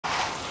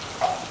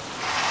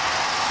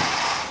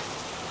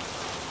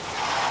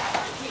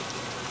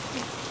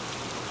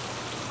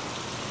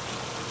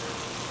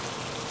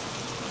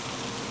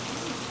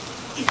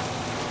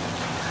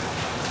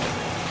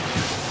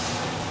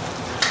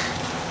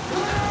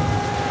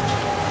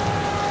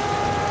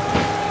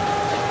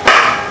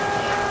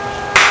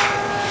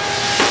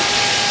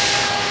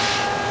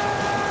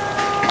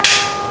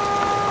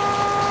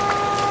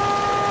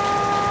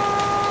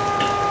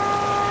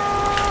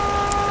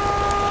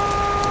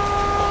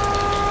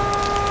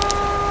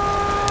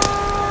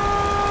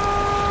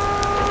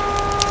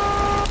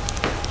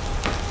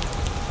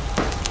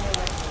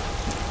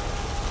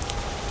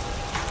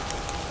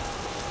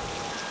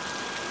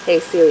Hey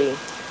Siri.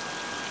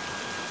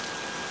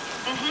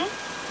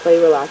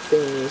 Play relaxing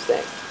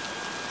music.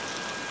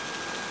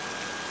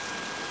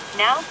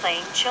 Now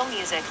playing chill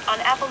music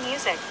on Apple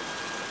Music.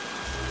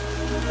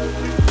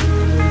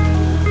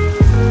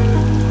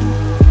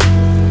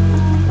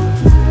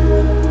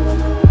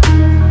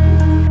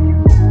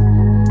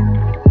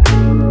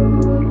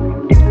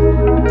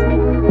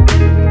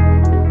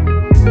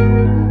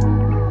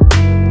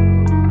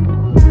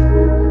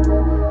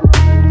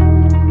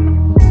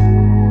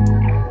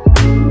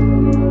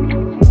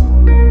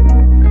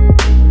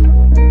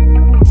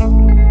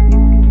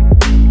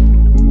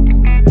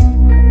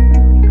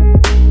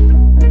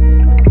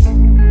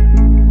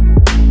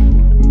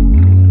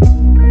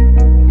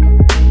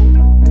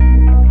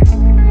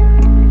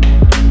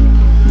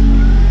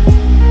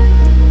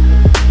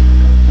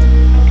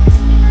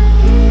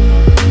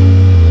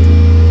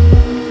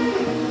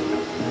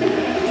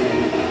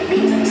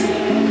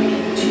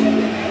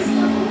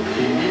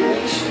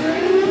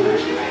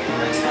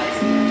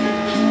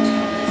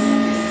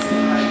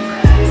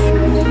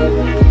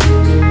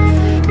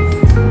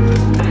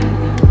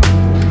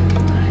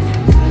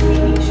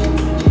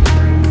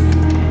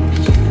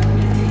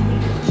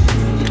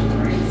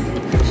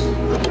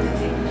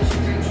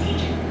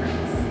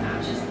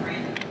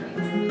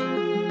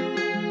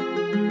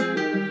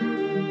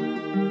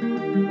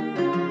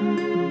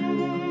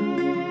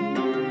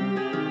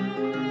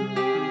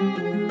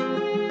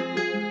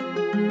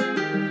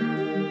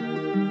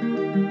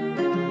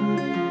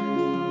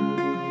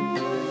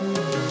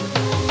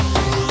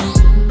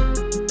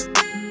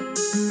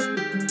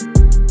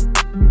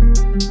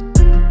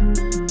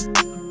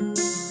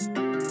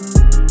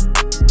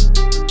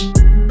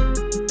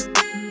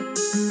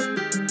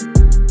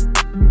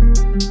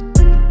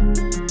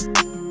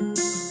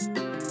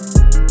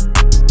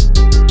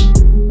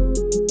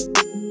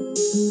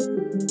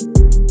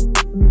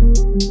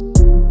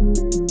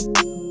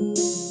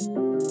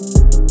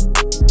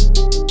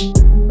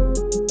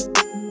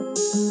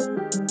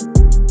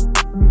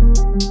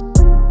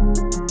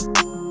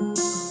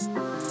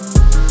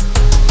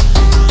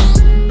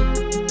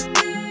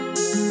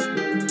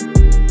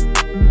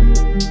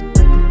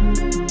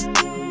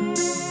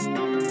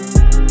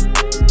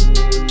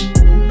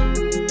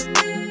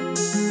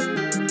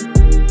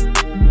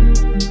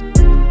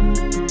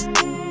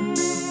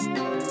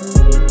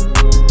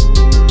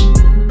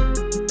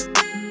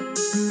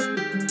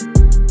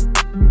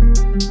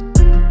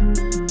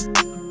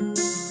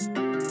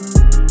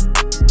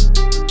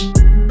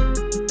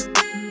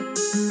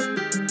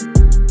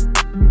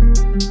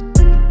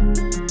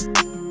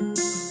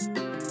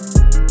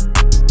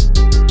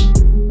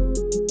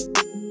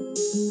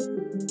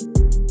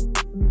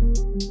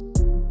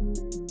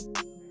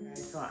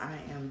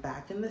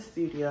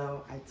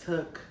 Studio. I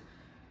took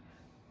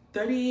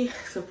 30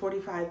 to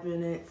 45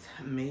 minutes,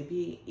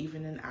 maybe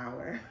even an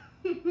hour.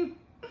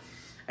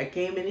 I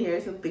came in here,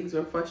 some things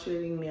were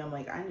frustrating me. I'm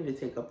like, I need to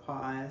take a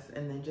pause.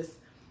 And then just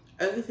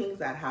other things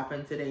that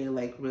happened today,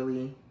 like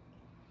really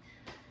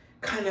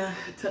kind of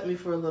took me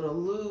for a little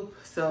loop.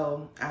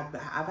 So I've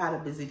had a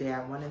busy day.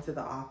 I went into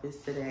the office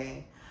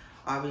today,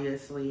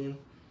 obviously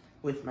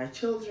with my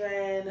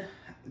children,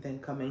 then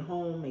coming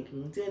home,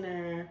 making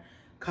dinner,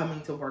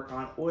 coming to work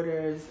on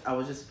orders. I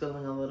was just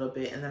feeling a little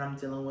bit, and then I'm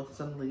dealing with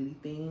some lady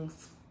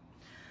things.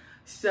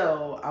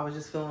 So I was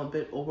just feeling a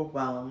bit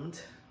overwhelmed,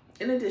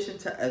 in addition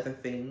to other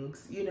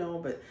things, you know,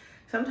 but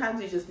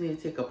sometimes you just need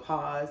to take a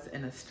pause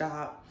and a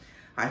stop.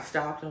 I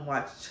stopped and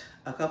watched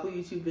a couple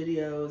YouTube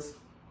videos.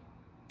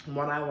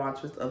 One I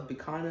watched was of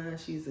Deanna.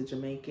 She's a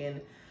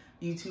Jamaican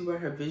YouTuber.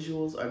 Her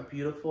visuals are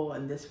beautiful,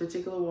 and this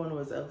particular one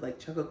was of like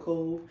Chucka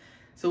Cove.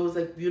 So it was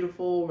like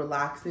beautiful,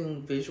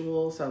 relaxing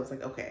visuals. So I was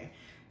like, okay,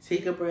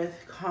 take a breath,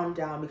 calm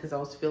down, because I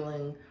was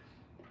feeling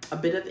a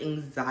bit of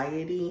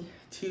anxiety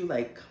too,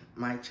 like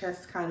my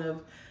chest kind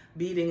of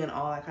beating and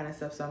all that kind of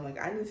stuff. So I'm like,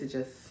 I need to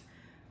just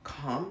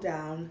calm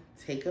down,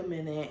 take a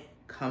minute,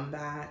 come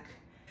back.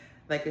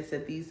 Like I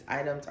said, these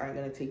items aren't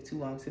gonna take too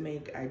long to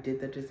make. I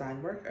did the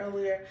design work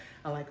earlier,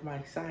 and like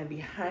my sign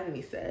behind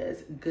me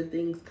says, good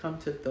things come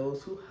to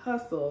those who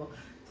hustle.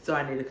 So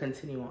I need to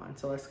continue on.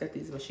 So let's get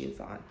these machines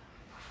on.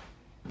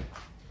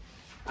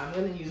 I'm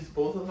gonna use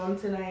both of them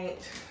tonight.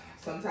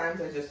 Sometimes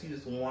I just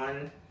use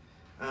one,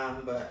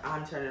 but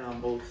I'm turning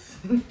on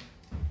both.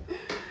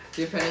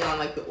 Depending on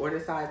like the order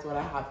size, what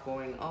I have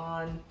going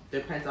on.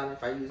 Depends on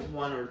if I use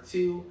one or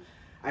two.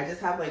 I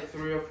just have like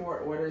 3 or 4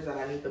 orders that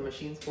I need the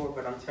machines for,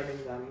 but I'm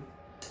turning them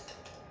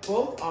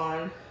both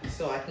on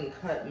so I can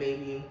cut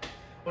maybe,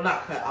 well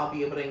not cut, I'll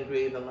be able to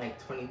engrave in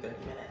like 20, 30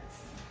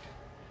 minutes.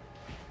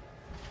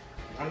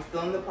 I'm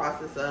still in the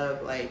process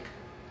of like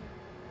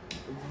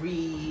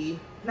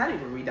not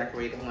even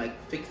redecorating, like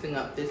fixing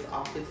up this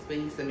office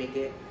space and make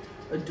it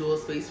a dual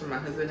space for my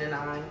husband and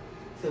I.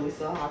 So we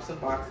still have some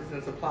boxes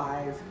and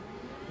supplies.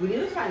 We need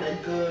to find a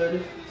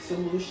good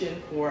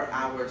solution for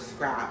our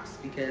scraps,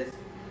 because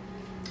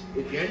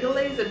if you're in the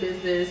laser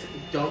business,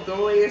 don't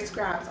throw away your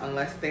scraps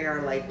unless they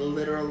are like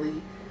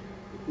literally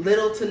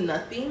little to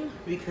nothing,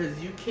 because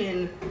you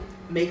can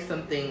make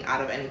something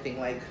out of anything.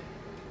 Like,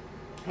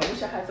 I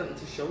wish I had something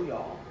to show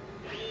y'all.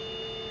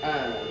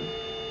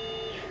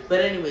 But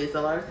anyways,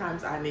 a lot of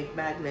times I make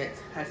magnets.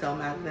 I sell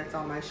magnets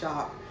on my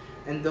shop,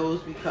 and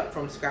those we cut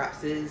from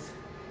scraps.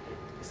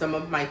 Some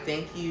of my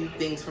thank you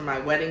things for my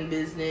wedding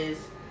business,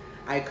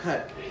 I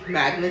cut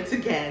magnets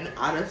again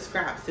out of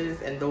scraps,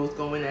 and those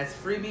go in as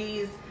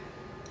freebies.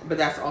 But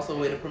that's also a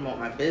way to promote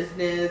my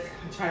business.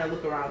 I'm trying to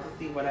look around to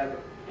see whatever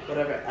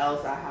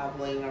else I have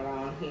laying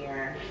around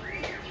here.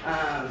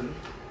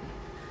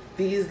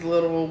 These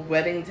little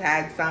wedding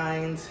tag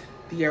signs,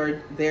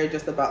 they're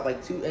just about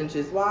like 2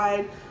 inches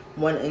wide,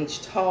 1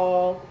 inch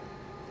tall.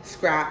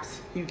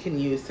 Scraps you can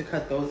use to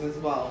cut those as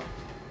well.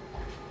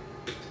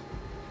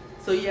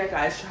 So yeah,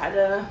 guys, try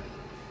to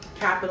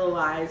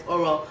capitalize, or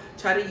well,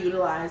 try to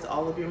utilize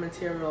all of your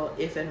material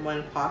if and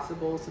when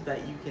possible, so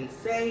that you can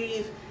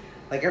save.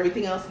 Like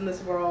everything else in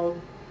this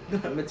world,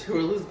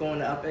 material is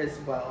going up as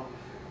well.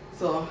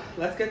 So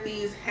let's get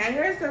these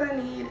hangers that I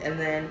need and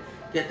then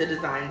get the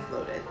designs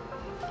loaded.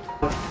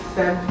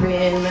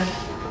 7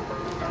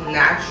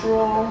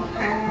 natural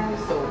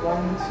hangers, so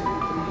 1, 2,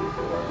 3,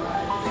 4,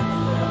 5, 6,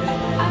 7.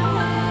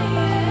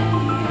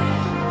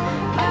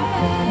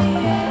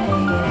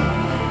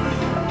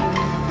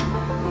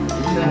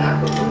 Then I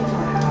believe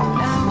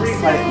I have 3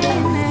 light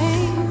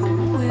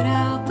ones.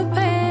 Without the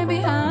pain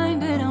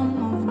behind it, I'm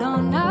moved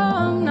on now.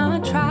 I'm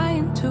not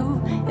trying to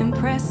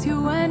impress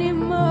you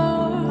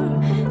anymore.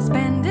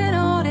 Spending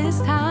all this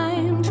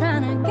time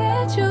trying to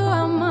get you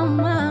out my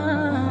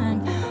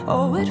mind.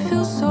 Oh, it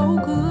feels so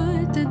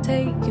good to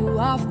take you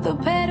off the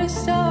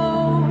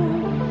pedestal.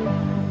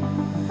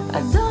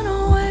 I don't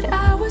know what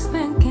I was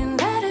thinking.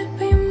 Let it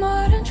be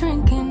more than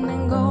drinking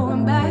and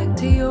going back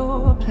to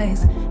your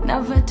place,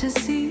 never to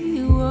see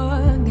you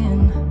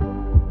again.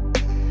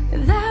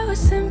 That was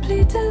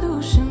simply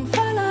delusion,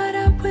 followed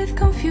up with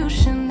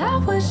confusion.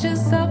 That was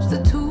just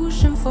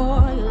substitution for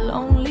a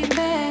lonely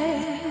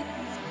bed.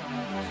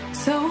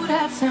 So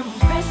that's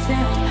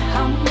impressive,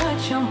 how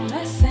much you're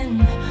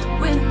messing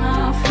with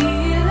my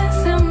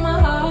feelings in my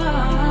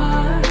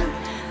heart.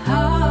 Oh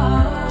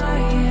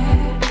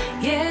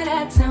yeah, yeah,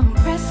 that's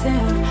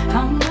impressive,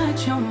 how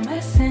much you're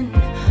messing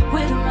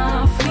with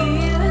my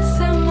feelings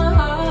in my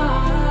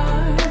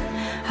heart.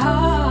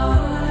 Oh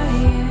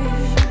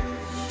yeah,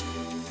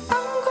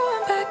 I'm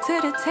going back to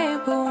the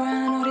table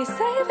round. Oh, they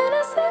saving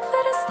us up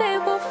for the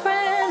stable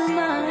friend of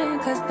mine,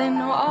 'cause they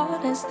know all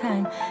this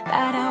time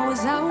that I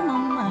was out my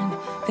mind,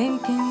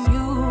 thinking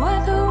you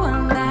were the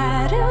one,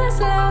 that it was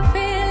love,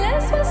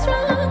 feelings were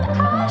strong.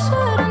 I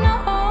should've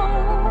known,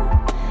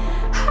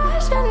 I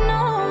should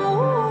know.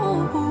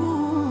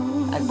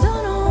 I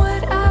don't know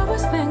what I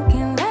was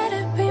thinking. Let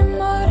it be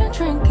more than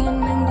drinking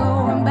and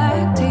going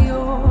back to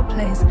your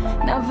place,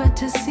 never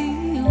to see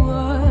you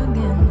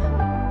again.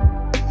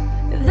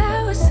 That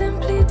was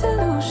simply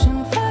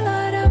delusion,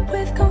 followed up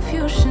with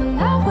confusion.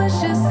 That was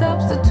just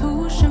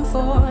substitution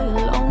for a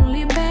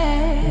lonely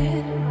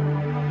bed.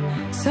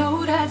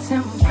 So that's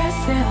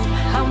impressive,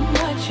 how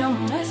much you're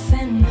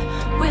messing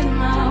with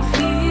my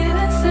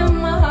feelings in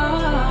my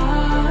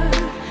heart.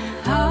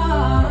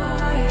 Oh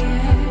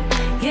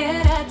yeah,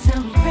 yeah, that's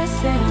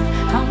impressive,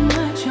 how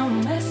much you're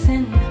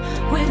messing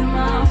with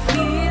my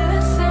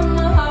feelings in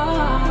my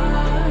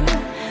heart.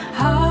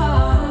 Oh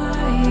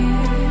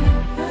yeah.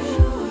 No,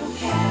 you don't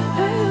care,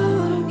 no, you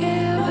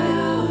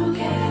don't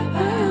care,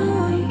 no,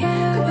 you don't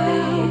care, no,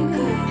 you don't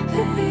care.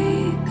 Could be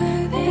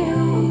good, then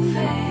you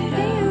fade,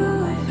 then you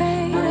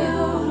fade. No, you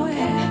don't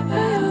care,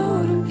 no,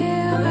 you don't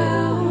care, no,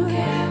 you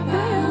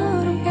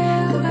don't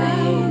care, no,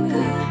 you don't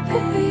care.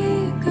 Could be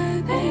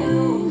good, then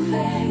you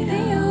fade,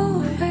 then you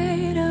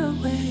fade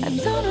away. I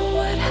don't know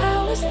what I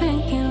was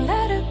thinking.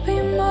 Let it be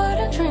more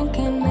than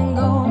drinking and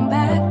going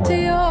back to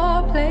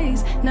your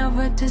place,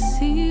 never to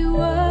see you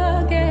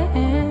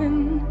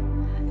again.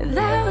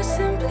 That was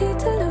simply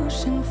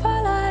delusion,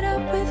 followed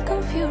up with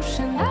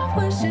confusion. That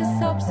was just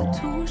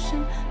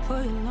substitution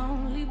for your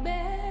lonely bed.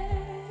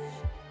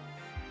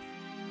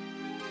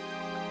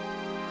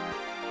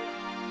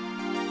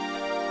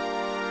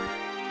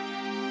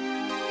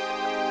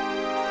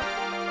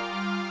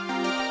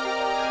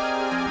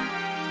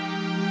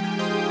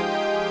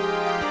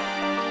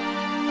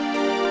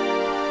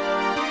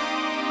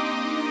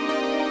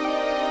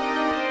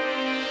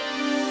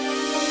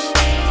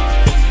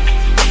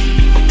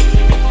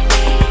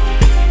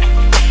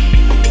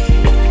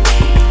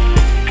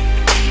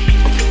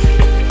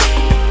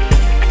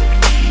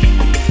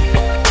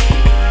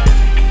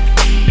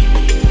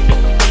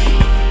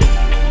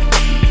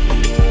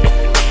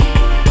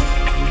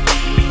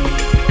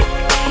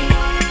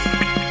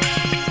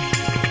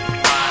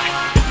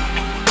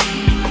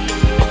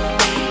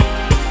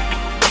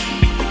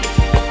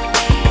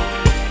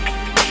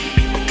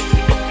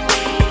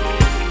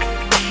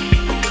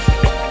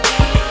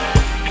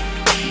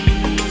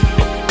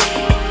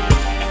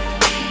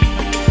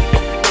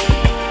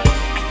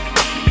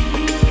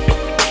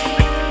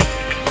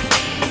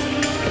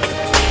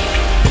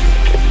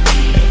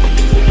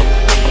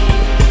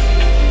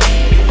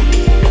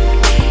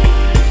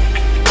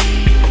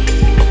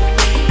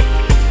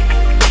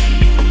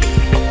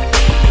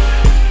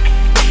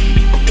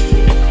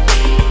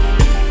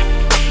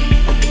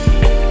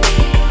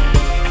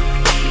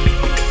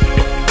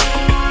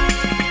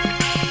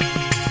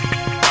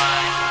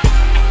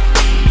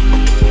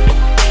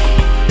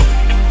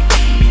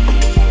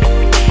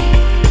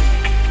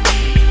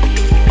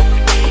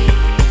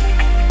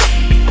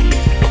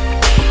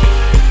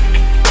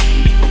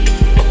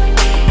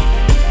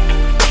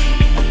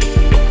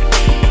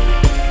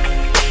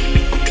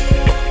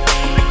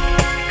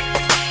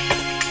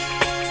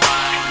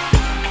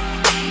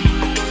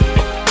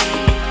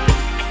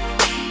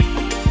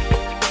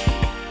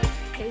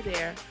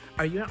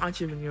 Are you an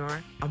entrepreneur,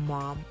 a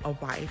mom, a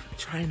wife,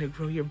 trying to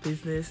grow your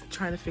business,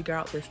 trying to figure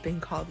out this thing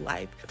called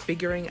life,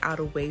 figuring out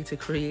a way to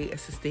create a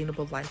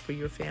sustainable life for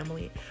your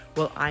family?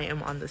 Well, I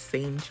am on the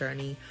same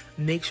journey.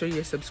 Make sure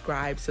you're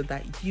subscribed so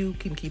that you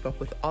can keep up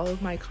with all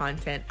of my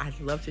content. I'd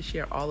love to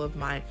share all of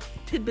my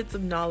tidbits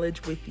of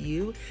knowledge with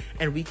you,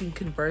 and we can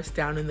converse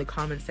down in the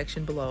comment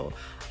section below.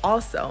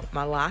 Also,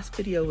 my last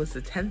video was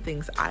the 10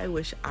 things I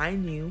wish I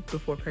knew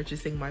before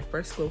purchasing my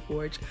first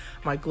Glowforge.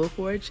 My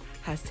Glowforge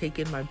has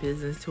taken my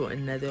business to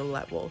another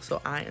level,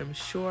 so I am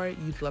sure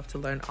you'd love to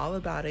learn all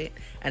about it,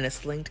 and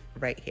it's linked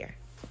right here.